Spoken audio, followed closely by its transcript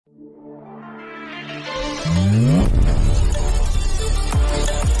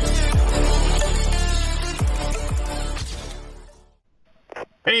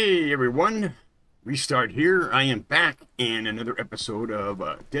everyone, Restart here. I am back in another episode of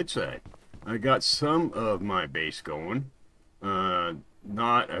Deadside. I got some of my base going.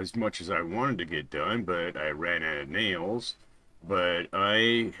 Not as much as I wanted to get done, but I ran out of nails. But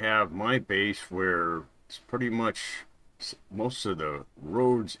I have my base where it's pretty much most of the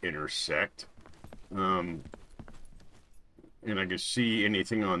roads intersect. And I can see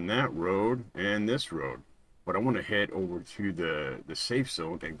anything on that road and this road. But I want to head over to the safe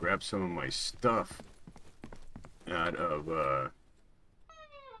zone and grab some of my stuff out of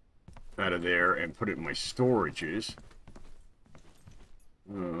there and put it in my storages.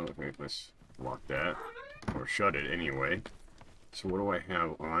 Okay, let's lock that or shut it anyway. So what do I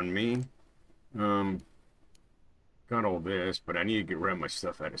have on me? Got all this, but I need to get rid of my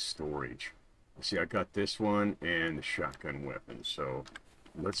stuff out of storage. See, I got this one and the shotgun weapon. So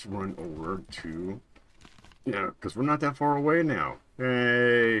let's run over to. Yeah, because we're not that far away now.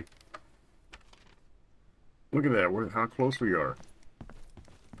 Hey! Look at that, how close we are.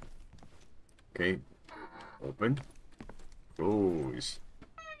 Okay. Open. Close.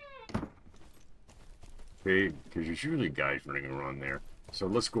 Okay, because there's usually guys running around there. So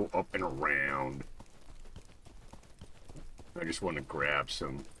let's go up and around. I just want to grab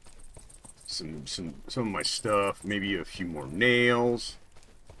some of my stuff. Maybe a few more nails.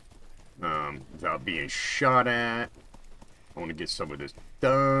 Without being shot at. I want to get some of this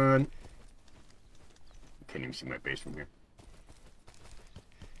done. Can't even see my base from here.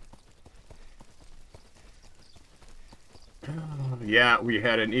 Yeah, we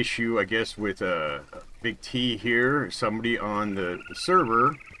had an issue, I guess, with Big T here. Somebody on the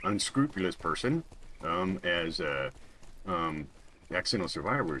server, unscrupulous person, as a accidental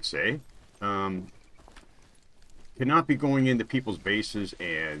survivor would say, cannot be going into people's bases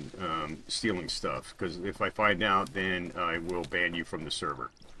and stealing stuff, because if I find out, then I will ban you from the server.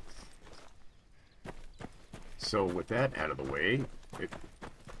 So with that out of the way,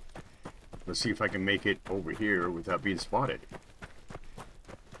 let's see if I can make it over here without being spotted.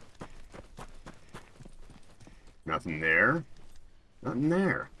 Nothing there. Nothing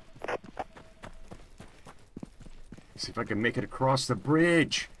there. Let's see if I can make it across the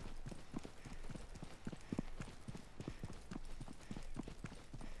bridge.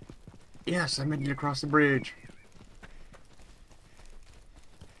 Yes, I made it across the bridge.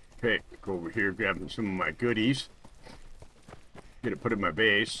 Okay, go over here, grab some of my goodies. Get it put in my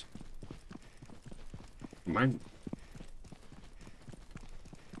base. Mine.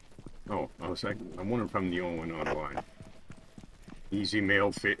 Oh, I wonder if I'm the only one online. Easy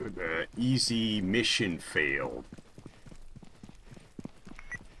mission failed.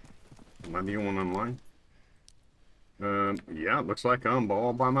 Am I the only one online? Yeah, it looks like I'm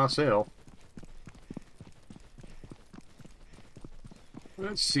all by myself.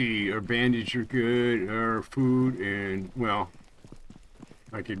 Let's see, our bandages are good, our food, and, well,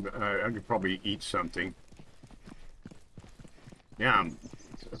 I could probably eat something. Yeah,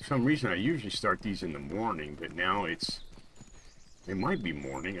 for some reason I usually start these in the morning, but now it might be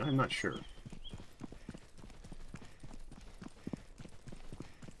morning, I'm not sure.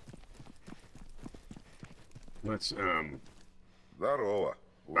 Let's, Varola.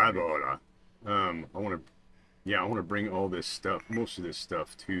 I want to bring all this stuff, most of this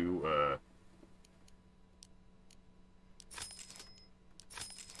stuff to,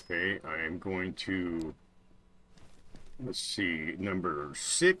 okay, I am going to, let's see, number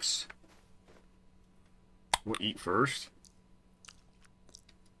 6. We'll eat first.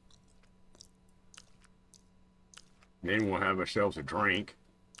 Then we'll have ourselves a drink.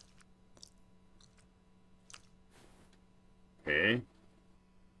 Okay.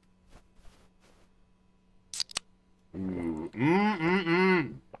 Ooh.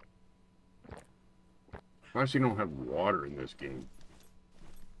 I actually don't have water in this game.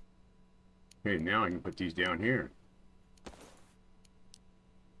 Okay, now I can put these down here.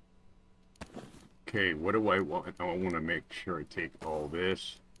 Okay, what do I want? I want to make sure I take all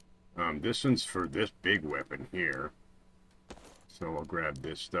this. This one's for this big weapon here. So I'll grab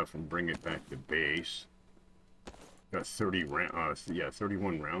this stuff and bring it back to base. Got 30 rounds, yeah,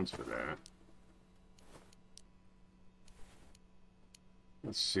 31 rounds for that.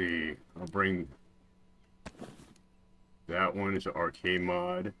 Let's see, I'll bring that one is an arcade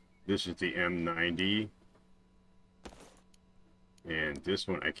mod. This is the M90. And this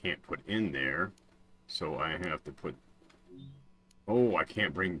one I can't put in there. So I have to put, oh, I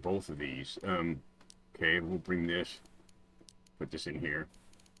can't bring both of these. Okay, we'll bring this, put this in here.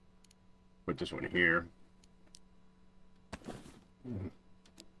 Put this one here.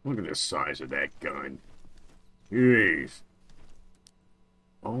 Look at the size of that gun. Jeez.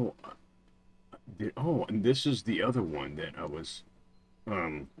 Oh, Oh, and this is the other one that I was,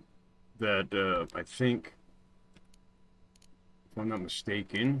 um, I think, if I'm not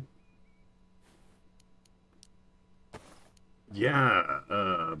mistaken,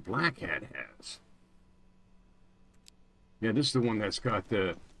 yeah, Black Hat has. Yeah, this is the one that's got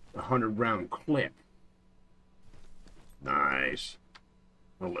the 100-round clip. Nice.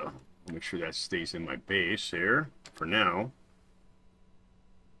 I'll make sure that stays in my base here for now.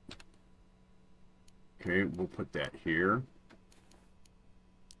 Okay, we'll put that here.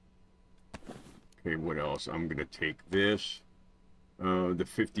 Okay, what else? I'm going to take this. The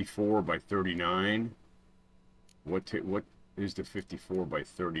 54 by 39. What is the 54 by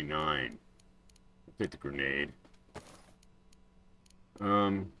 39? I'll take the grenade.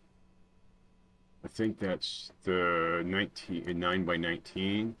 I think that's the 9 by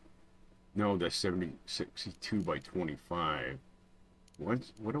 19. No, that's 762 by 25.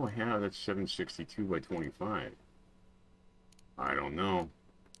 What do I have that's 762 by 25? I don't know.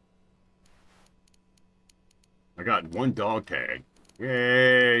 I got one dog tag.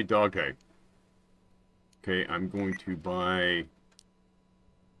 Yay, dog tag. Okay, I'm going to buy...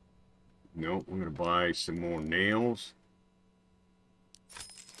 Nope, I'm going to buy some more nails.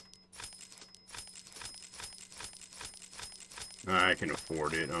 I can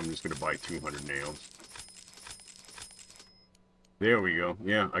afford it. I'm just going to buy 200 nails. There we go.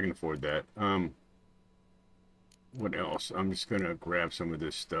 Yeah, I can afford that. What else? I'm just going to grab some of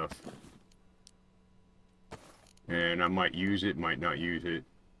this stuff. And I might use it, might not use it.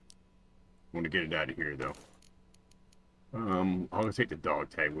 I want to get it out of here, though. I'll take the dog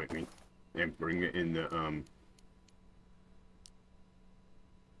tag with me and bring it in the,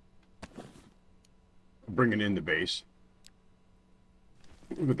 bring it in the base.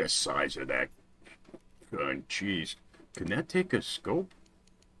 Look at the size of that gun. Jeez. Can that take a scope?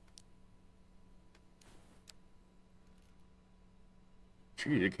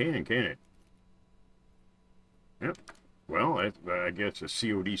 Geez, it can it? Yep. Well, I guess a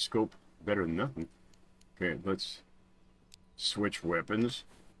COD scope better than nothing. Okay, let's switch weapons.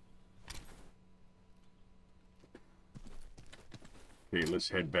 Okay, let's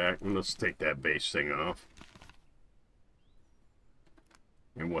head back. Let's take that base thing off.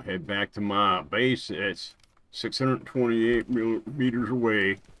 And we'll head back to my base. It's 628 meters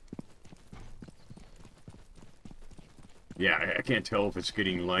away. Yeah, I can't tell if it's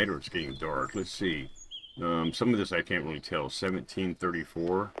getting light or it's getting dark. Let's see. Some of this I can't really tell.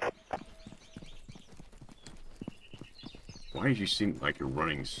 1734. Why does you seem like you're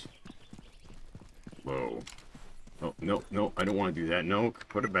running slow? Oh, no, no, I don't want to do that. No,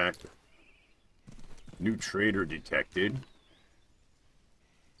 put it back. New trader detected.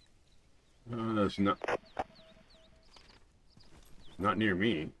 That's not near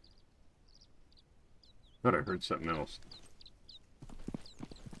me. Thought I heard something else.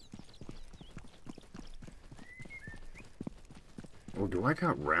 Oh, do I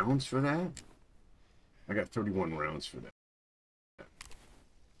got rounds for that? I got 31 rounds for that.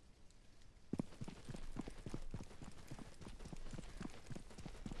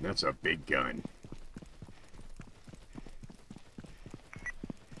 That's a big gun.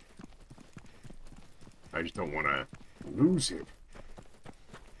 I just don't want to lose it.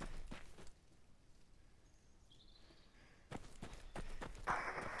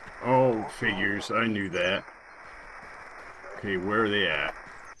 Oh, figures. I knew that. Okay, where are they at?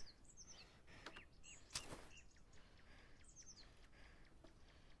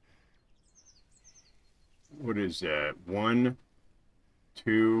 What is that? One,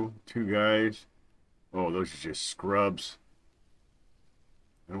 two guys. Oh, those are just scrubs.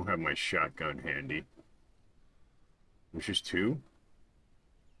 I don't have my shotgun handy. There's just two?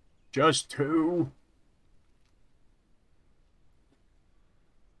 Just two?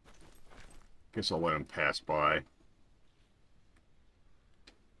 Guess I'll let them pass by.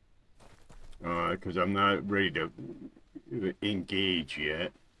 Because I'm not ready to engage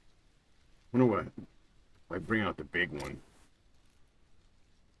yet. I wonder what... I bring out the big one.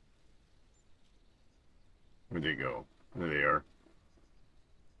 Where'd they go? There they are.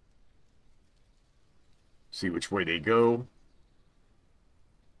 See which way they go.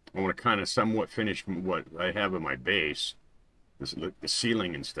 I want to kind of somewhat finish what I have in my base. The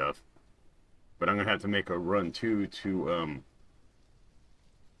ceiling and stuff. But I'm going to have to make a run too to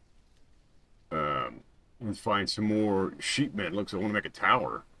and find some more sheepmen. Looks like I want to make a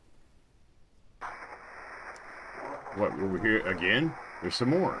tower. What, over here again? There's some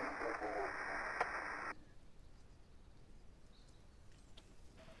more.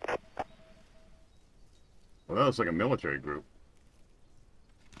 Well, that looks like a military group.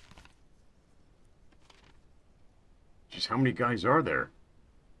 Jeez, how many guys are there?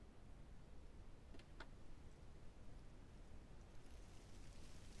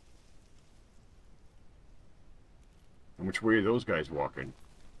 And which way are those guys walking?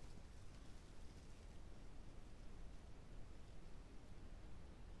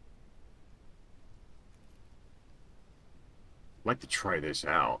 I'd like to try this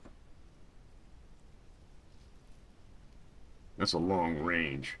out. That's a long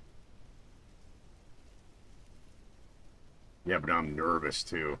range. Yeah, but I'm nervous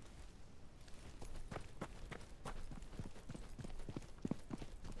too.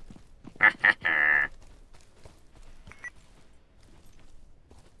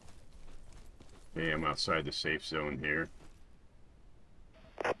 Okay, I'm outside the safe zone here.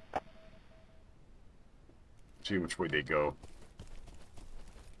 See which way they go.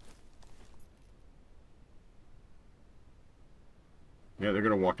 Yeah, they're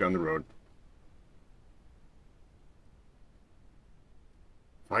gonna walk down the road.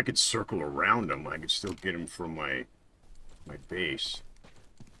 If I could circle around them, I could still get them from my base.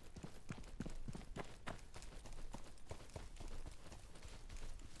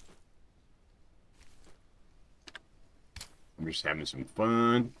 I'm just having some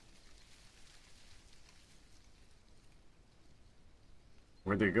fun.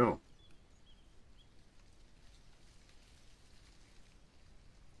 Where'd they go?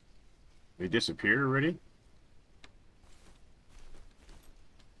 They disappeared already?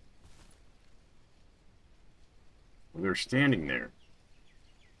 Well, they're standing there.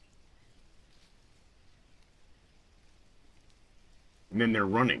 And then they're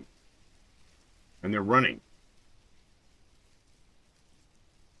running. And they're running.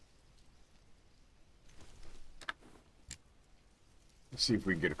 Let's see if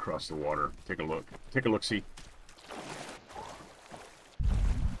we can get across the water. Take a look. Take a look-see.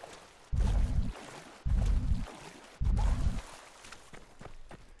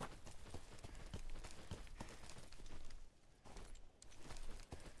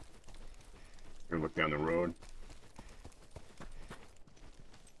 Gonna look down the road.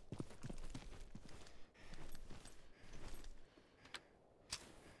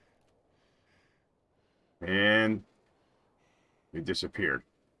 And they disappeared.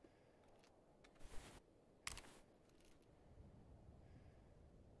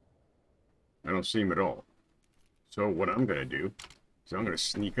 I don't see them at all. So what I'm going to do is I'm going to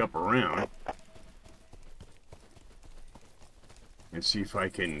sneak up around and see if I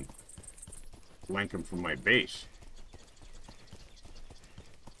can flank them from my base.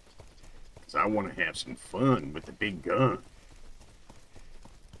 Because I want to have some fun with the big gun.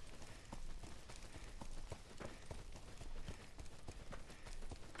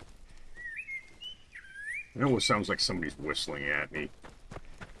 It almost sounds like somebody's whistling at me,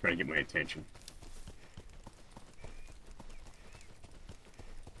 trying to get my attention.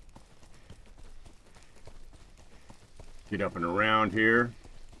 Get up and around here.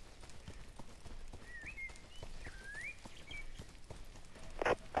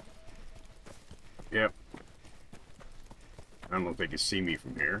 Yep. I don't know if they can see me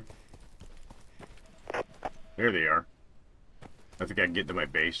from here. There they are. I think I can get to my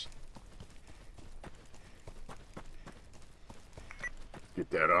base. Get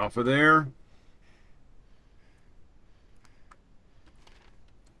that off of there.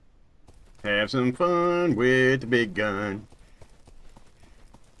 Have some fun with the big gun.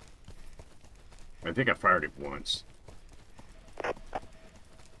 I think I fired it once.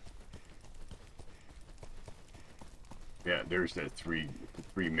 Yeah, there's that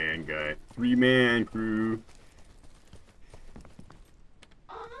three-man guy. Three-man crew.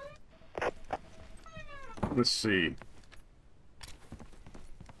 Let's see.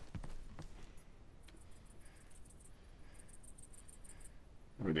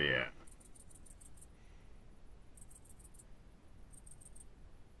 Where are they at?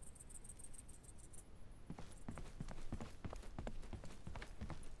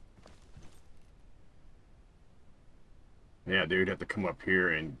 Yeah, dude, have to come up here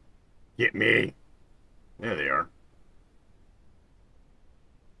and get me. There they are.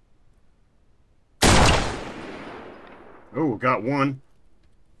 Oh, got one.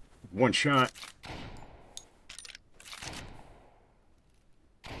 One shot.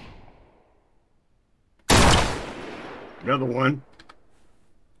 Another one.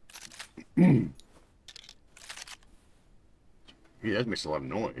 Yeah, that makes a lot of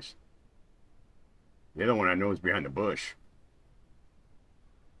noise. The other one I know is behind the bush.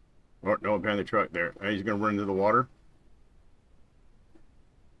 Oh, no, behind the truck there. He's going to run into the water.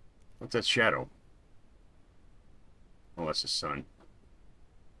 What's that shadow? Oh, that's the sun.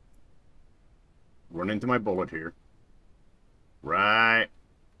 Run into my bullet here. Right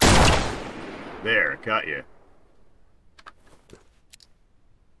there, got you.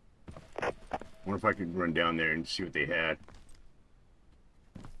 Wonder if I could run down there and see what they had.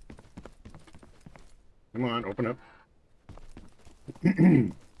 Come on, open up.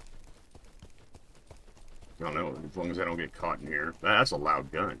 I don't know, as long as I don't get caught in here. That's a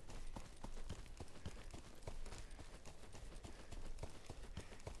loud gun.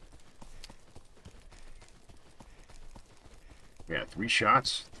 Yeah, 3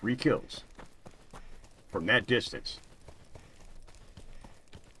 shots, 3 kills. From that distance.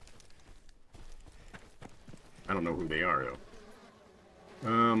 I don't know who they are,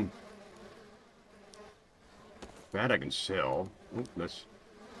 though. That I can sell. Oh, let's...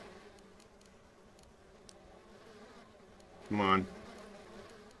 Come on.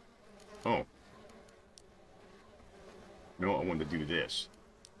 Oh. No, I wanted to do this.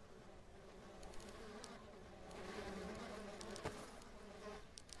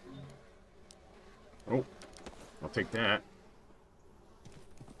 Oh, I'll take that.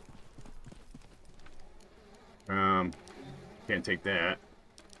 Can't take that.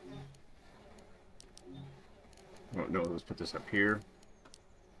 Oh, no, let's put this up here.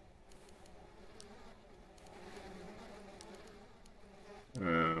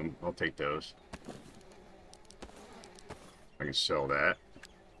 I'll take those. I can sell that.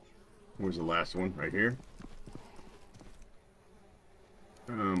 Where's the last one? Right here.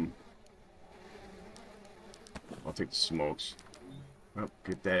 I'll take the smokes. Oh,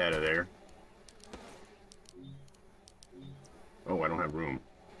 get that out of there. Oh, I don't have room.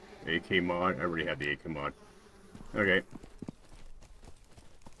 AK mod. I already have the AK mod. Okay.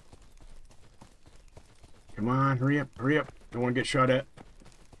 Come on, hurry up, hurry up. Don't want to get shot at.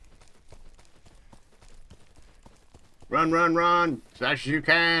 Run, run, run. As fast as you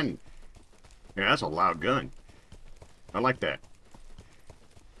can. Yeah, that's a loud gun. I like that.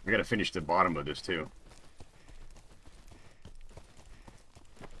 I gotta finish the bottom of this, too.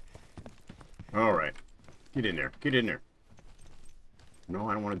 Alright. Get in there. Get in there. No,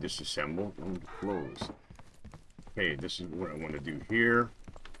 I don't want to disassemble. I want to close. Okay, this is what I want to do here.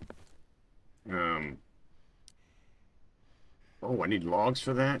 Oh, I need logs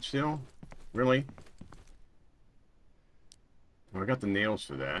for that still? Really? Oh, I got the nails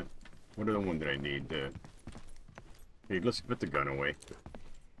for that. What other one did I need? Hey, let's put the gun away.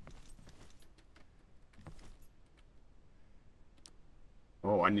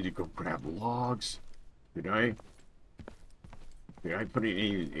 Oh, I need to go grab logs. Did I put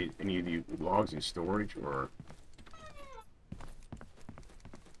any of the logs in storage, or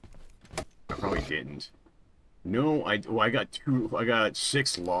I probably didn't. No, I got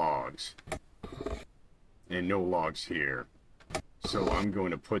 6 logs. And no logs here. So I'm going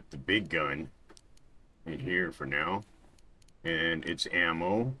to put the big gun in here for now. And it's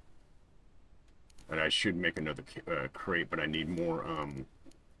ammo. And I should make another crate, but I need more,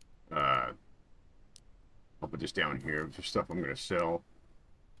 I'll put this down here. There's stuff I'm going to sell.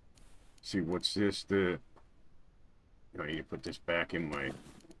 See, what's this? I need to put this back in my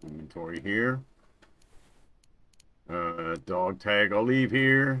inventory here. Dog tag I'll leave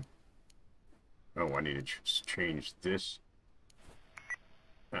here. Oh, I need to change this.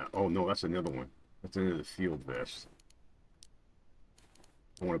 Oh, no, that's another one. That's another field vest.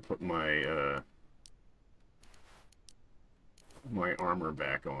 I want to put my, my armor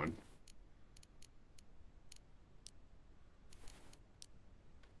back on.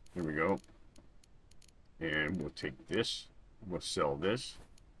 Here we go. And we'll take this. We'll sell this.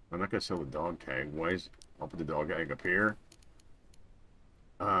 I'm not going to sell the dog tag. Why is... I'll put the dog tag up here.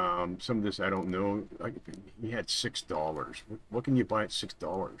 Some of this I don't know. He had $6. What can you buy at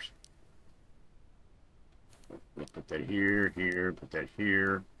 $6? We'll put that here, here, put that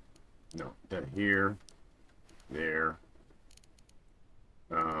here. No, that here. There.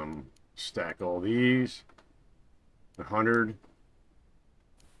 Stack all these. 100.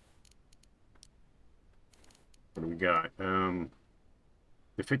 What do we got?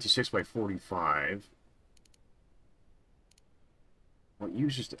 The 56 by 45. What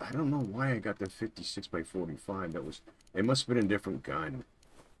uses? I don't know why I got the 56 by 45. That was. It must have been a different gun,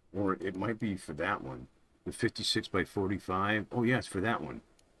 or it might be for that one. The 56 by 45. Oh yeah, it's for that one.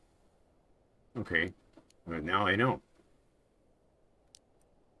 Okay, now I know.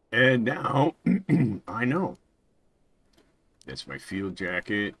 And now I know. That's my field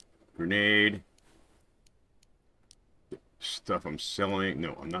jacket, grenade. Stuff I'm selling.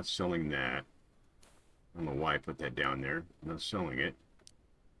 No, I'm not selling that. I don't know why I put that down there. I'm not selling it.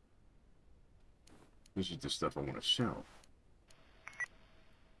 This is the stuff I want to sell.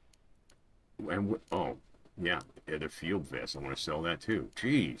 And oh, Yeah, the field vest. I want to sell that too.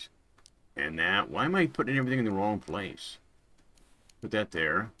 Jeez. And that. Why am I putting everything in the wrong place? Put that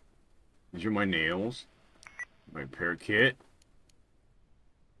there. These are my nails. My repair kit.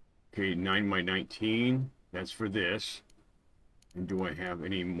 Okay, 9 by 19. That's for this. And do I have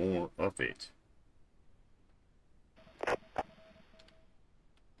any more of it?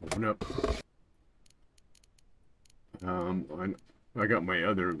 Open up. I got my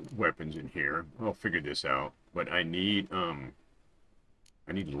other weapons in here. I'll figure this out. But I need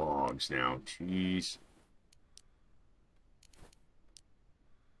logs now. Jeez.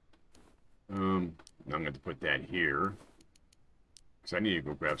 I'm going to put that here. Because I need to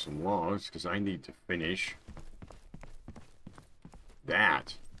go grab some logs. Because I need to finish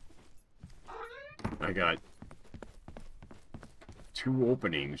that. I got 2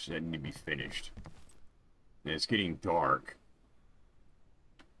 openings that need to be finished. And it's getting dark.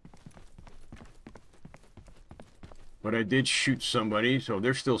 But I did shoot somebody, so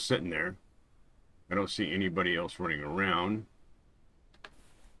they're still sitting there. I don't see anybody else running around.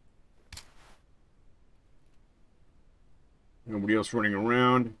 Nobody else running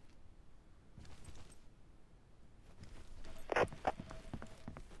around.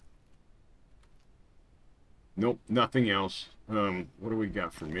 Nope, nothing else. What do we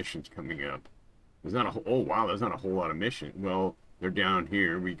got for missions coming up? There's not a whole, oh wow, there's not a whole lot of mission. Well, they're down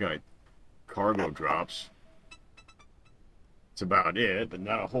here. We got cargo drops. That's about it, but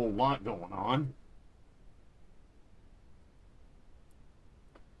not a whole lot going on.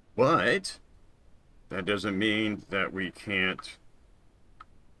 But that doesn't mean that we can't.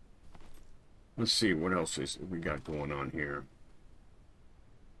 Let's see what else is we got going on here.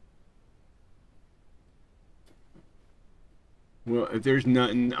 Well, if there's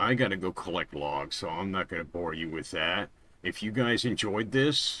nothing, I gotta go collect logs, so I'm not gonna bore you with that. If you guys enjoyed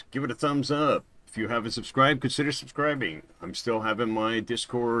this, give it a thumbs up. If you haven't subscribed, consider subscribing. I'm still having my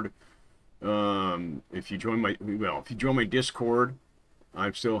Discord. If you join my Discord,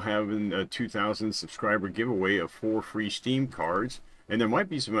 I'm still having a 2,000 subscriber giveaway of 4 free Steam cards, and there might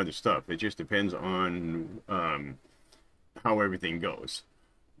be some other stuff. It just depends on how everything goes.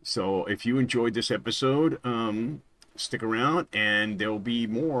 So if you enjoyed this episode, stick around and there'll be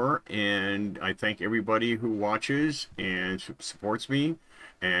more. And I thank everybody who watches and supports me,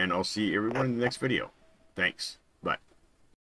 and I'll see everyone in the next video. Thanks.